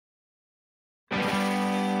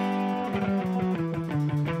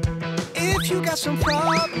If you got some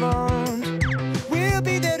problems, we'll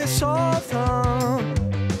be there to solve them.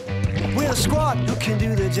 We're a squad who can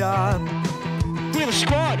do the job. We're a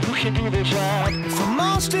squad who can do the job. If a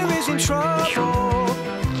monster is in trouble,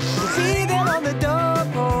 we'll be there on the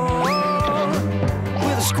double.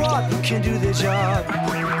 We're the squad who can do the job.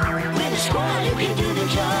 We're the squad who can do the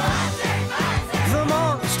job. The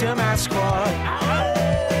Monster Math Squad.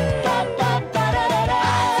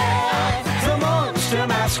 The Monster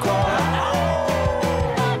Math Squad.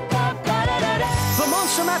 The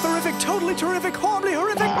Monster Math Horrific, totally terrific, horribly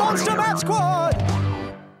horrific Monster Math Squad.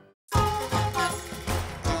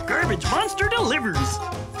 Garbage Monster delivers.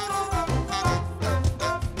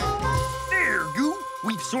 There, Goo.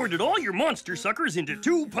 We've sorted all your monster suckers into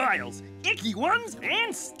 2 piles. Icky ones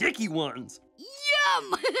and sticky ones.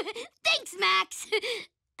 Yum! Thanks, Max.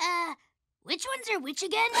 Which ones are which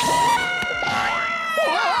again?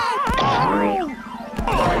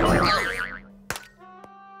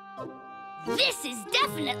 This is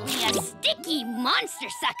definitely a sticky monster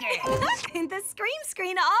sucker. The scream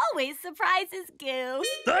screen always surprises Goo.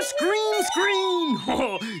 The scream screen!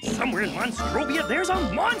 Oh, somewhere in Monstrovia, there's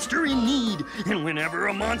a monster in need. And whenever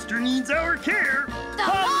a monster needs our care, The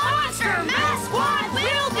Monster Math Squad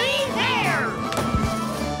will be there!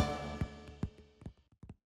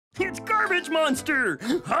 it's Garbage Monster!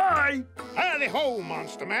 Hi! Howdy-ho,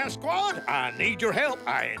 Monster Math Squad. I need your help,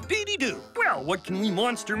 I indeedy do. Well, what can we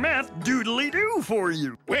Monster Math doodly-do for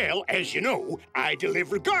you? Well, as you know, I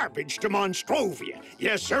deliver garbage to Monstrovia.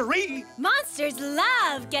 Yes, sirree. Monsters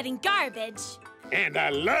love getting garbage. And I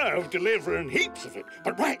love delivering heaps of it.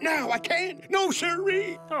 But right now I can't. No,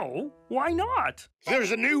 sirree. Oh, why not?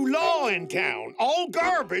 There's a new law in town. All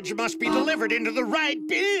garbage must be delivered into the right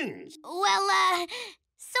bins. Well,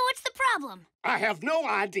 so what's the problem? I have no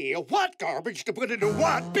idea what garbage to put into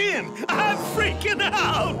what bin. I'm freaking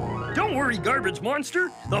out. Don't worry, Garbage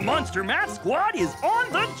Monster. The Monster Math Squad is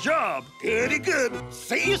on the job. Goody good.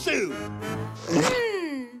 See you soon.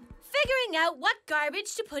 Figuring out what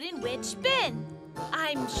garbage to put in which bin.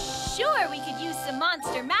 I'm sure we could use some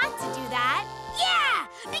monster math to do that. Yeah,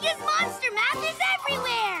 because monster math is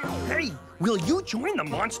everywhere. Hey, will you join the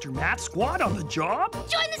Monster Math Squad on the job?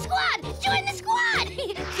 Join the squad! Join the squad!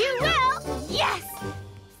 You will? Yes!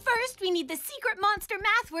 First, we need the secret monster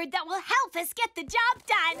math word that will help us get the job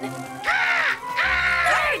done.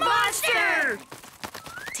 Word monster!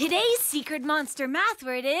 Today's secret monster math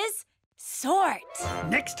word is sort.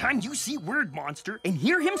 Next time you see Word Monster and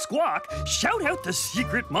hear him squawk, shout out the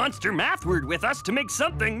secret monster math word with us to make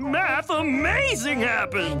something math amazing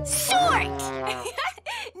happen. Sort!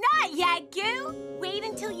 Not yet, Goo. Wait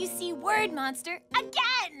until you see Word Monster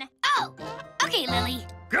again. Oh, okay, Lily.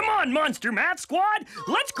 Come on, Monster Math Squad.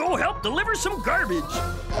 Let's go help deliver some garbage.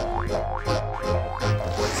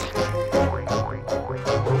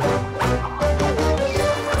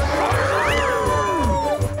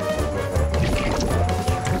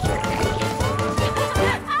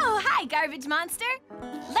 Oh, hi, Garbage Monster.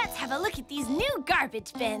 Let's have a look at these new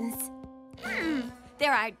garbage bins.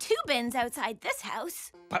 There are 2 bins outside this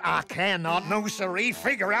house. But I cannot, no sirree,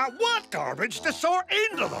 figure out what garbage to sort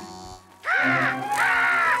into them.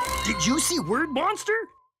 Did you see Word Monster?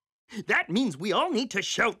 That means we all need to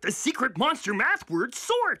shout the secret monster math word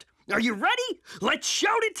sort. Are you ready? Let's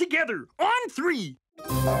shout it together on 3. 1,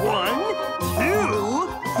 2,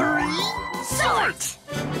 3, sort!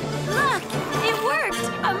 Look, it worked!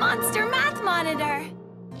 A monster math monitor.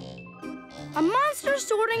 A monster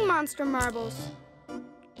sorting monster marbles.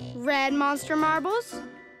 Red monster marbles.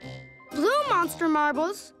 Blue monster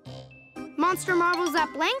marbles. Monster marbles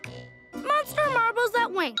that blink. Monster marbles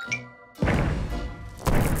that wink.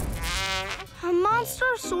 A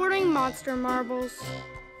monster sorting monster marbles.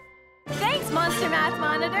 Thanks, Monster Math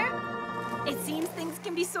Monitor. It seems things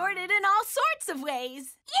can be sorted in all sorts of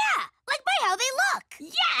ways. Yeah, like by how they look.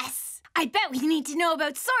 Yes! I bet we need to know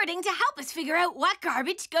about sorting to help us figure out what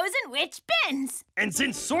garbage goes in which bins. And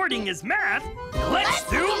since sorting is math, let's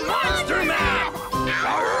do monster math!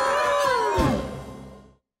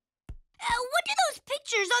 What do those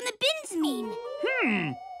pictures on the bins mean?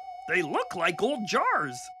 They look like old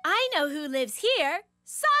jars. I know who lives here.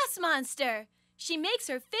 Sauce Monster. She makes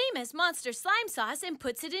her famous monster slime sauce and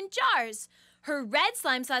puts it in jars. Her red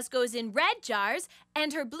slime sauce goes in red jars,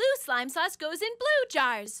 and her blue slime sauce goes in blue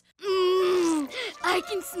jars. I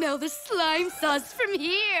can smell the slime sauce from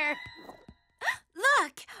here.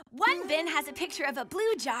 Look, one bin has a picture of a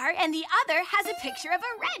blue jar, and the other has a picture of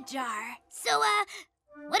a red jar. So,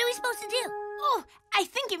 what are we supposed to do? Oh, I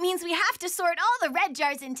think it means we have to sort all the red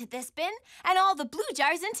jars into this bin and all the blue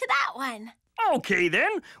jars into that one. Okay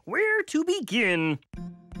then, where to begin?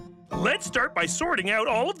 Let's start by sorting out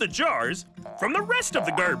all of the jars from the rest of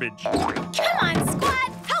the garbage. Come on,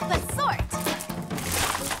 squad, help us sort.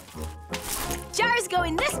 Jars go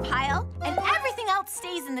in this pile, and everything else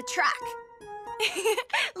stays in the truck.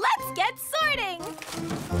 Let's get sorting.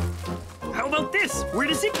 How about this? Where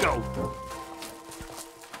does it go?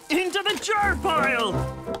 Into the jar pile!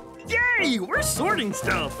 Yay! We're sorting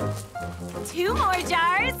stuff! 2 more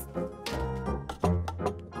jars.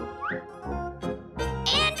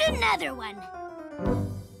 And another one.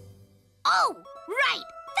 Oh, right.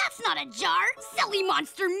 That's not a jar. Silly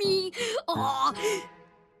monster me. Aw.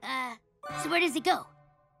 So where does it go?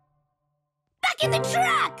 Back in the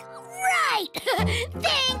truck! Right!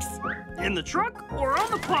 Thanks! In the truck or on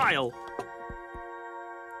the pile?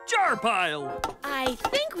 Jar pile! I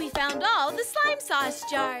think we found all the slime sauce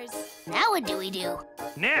jars. Now what do we do?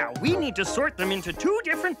 Now, we need to sort them into 2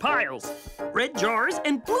 different piles. Red jars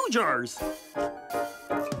and blue jars.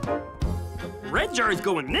 Red jars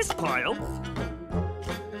go in this pile.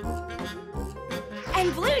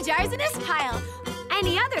 And blue jars in this pile.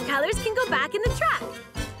 Any other colors can go back in the truck.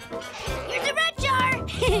 Here's a red jar!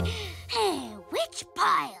 Which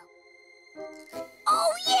pile?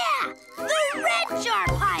 Oh, yeah! The red jar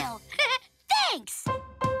pile! Thanks!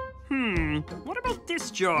 What about this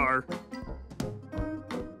jar?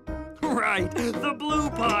 Right, the blue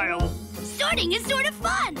pile. Sorting is sort of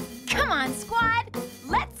fun! Come on, squad.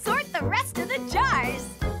 Let's sort the rest of the jars.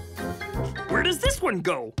 Where does this one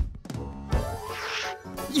go?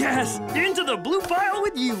 Yes, into the blue pile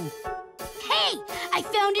with you. Hey, I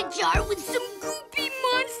found a jar with some goopy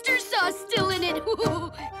monster sauce still in it.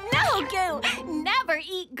 No, Goo. Never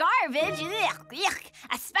eat garbage. Yuck, yuck.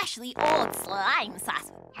 Especially old slime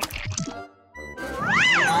sauce.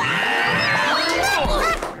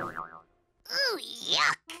 Ooh,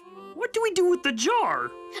 yuck. What do we do with the jar?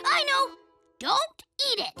 I know. Don't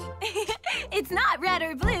eat it. It's not red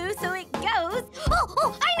or blue, so it goes...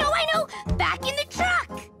 Oh, I know. Back in the truck.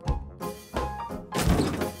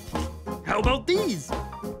 How about these?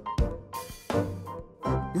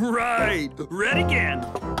 Right, red again.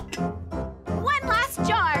 One last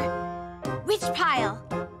jar. Which pile?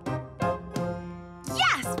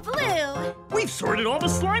 Yes, blue. We've sorted all the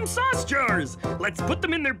slime sauce jars. Let's put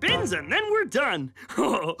them in their bins and then we're done.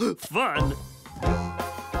 Oh, fun.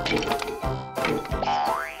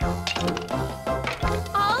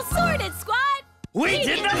 All sorted, squad. We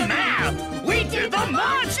did the math! We did the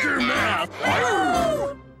monster math!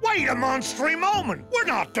 Wait a monstery moment. We're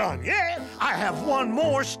not done yet. I have one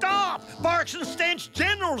more stop. Barks and Stench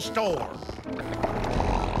General Store.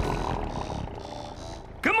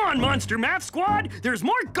 Come on, Monster Math Squad! There's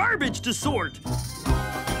more garbage to sort!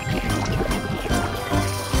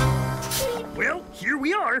 Well, here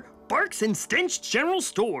we are, Barks and Stench General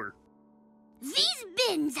Store. These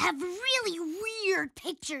bins have really weird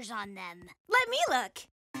pictures on them. Let me look.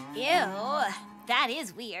 Ew, that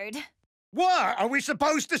is weird. Why are we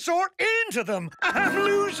supposed to sort into them? I'm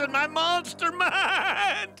losing my monster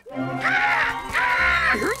mind.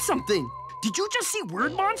 I heard something! Did you just see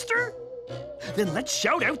word monster? Then let's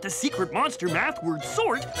shout out the secret monster math word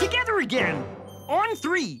sort together again. On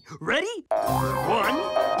 3. Ready? 1, 2,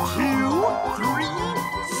 3,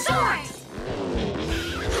 sort!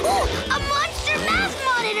 Oh, a monster math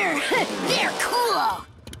monitor! They're cool!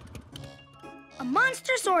 A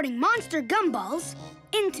monster sorting monster gumballs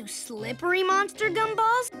into slippery monster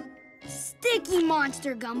gumballs, sticky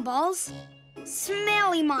monster gumballs,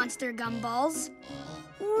 smelly monster gumballs,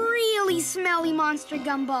 really smelly monster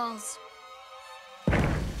gumballs.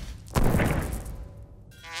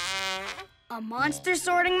 A monster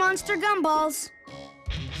sorting monster gumballs.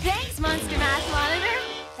 Thanks, Monster Math Monitor.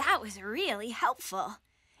 That was really helpful.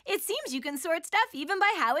 It seems you can sort stuff even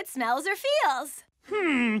by how it smells or feels.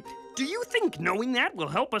 Do you think knowing that will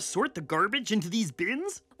help us sort the garbage into these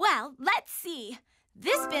bins? Well, let's see.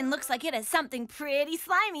 This bin looks like it has something pretty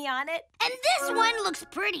slimy on it. And this one looks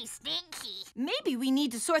pretty stinky. Maybe we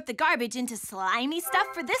need to sort the garbage into slimy stuff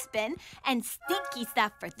for this bin and stinky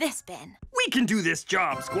stuff for this bin. We can do this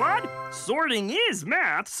job, Squad. Sorting is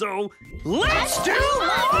math, so let's do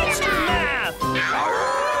monster math!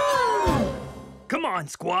 Come on,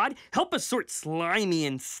 Squad. Help us sort slimy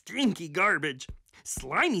and stinky garbage.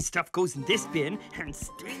 Slimy stuff goes in this bin and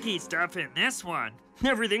stinky stuff in this one.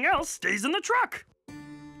 Everything else stays in the truck.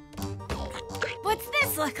 What's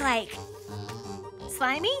this look like?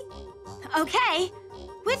 Slimy? Okay.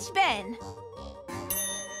 Which bin?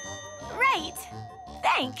 Right.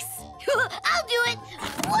 Thanks. I'll do it.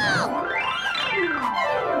 Whoa!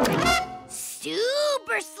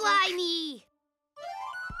 Super slimy.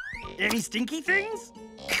 Any stinky things?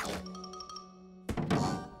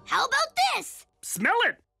 How about this? Smell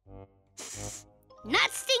it.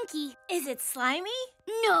 Not stinky. Is it slimy?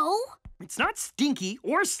 No. It's not stinky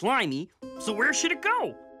or slimy, so where should it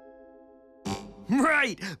go?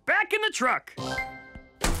 Right, back in the truck.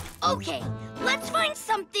 Okay, let's find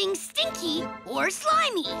something stinky or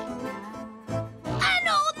slimy. An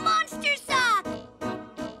old monster sock!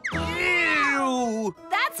 Ew!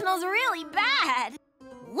 That smells really bad.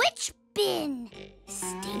 Which bin?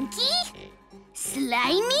 Stinky?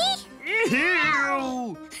 Slimy?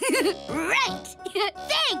 Ew! Right!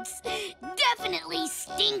 Thanks! Definitely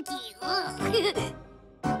stinky. Ugh.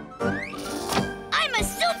 I'm a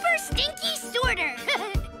super stinky sorter.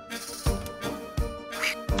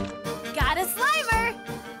 Got a slimer.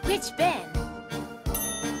 Which bin?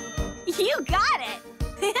 You got it.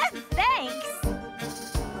 Thanks.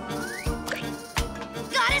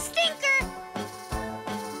 Got a stinker!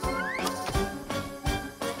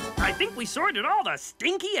 I think we sorted all the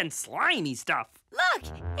stinky and slimy stuff. Look,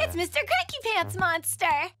 it's Mr. Cranky Pants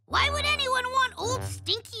Monster. Why would anyone want old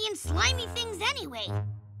stinky and slimy things anyway?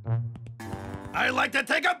 I like to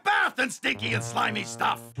take a bath in stinky and slimy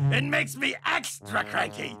stuff. It makes me extra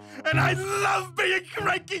cranky, and I love being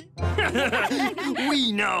cranky.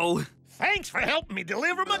 We know. Thanks for helping me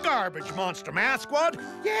deliver my garbage, Monster Math Squad.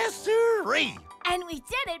 Yes, sirree. And we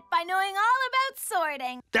did it by knowing all about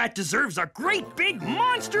sorting. That deserves a great big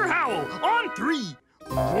monster howl on 3.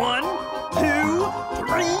 1, 2,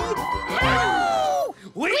 3. Howl!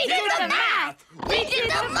 We did the math! We did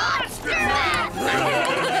the monster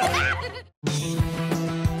math!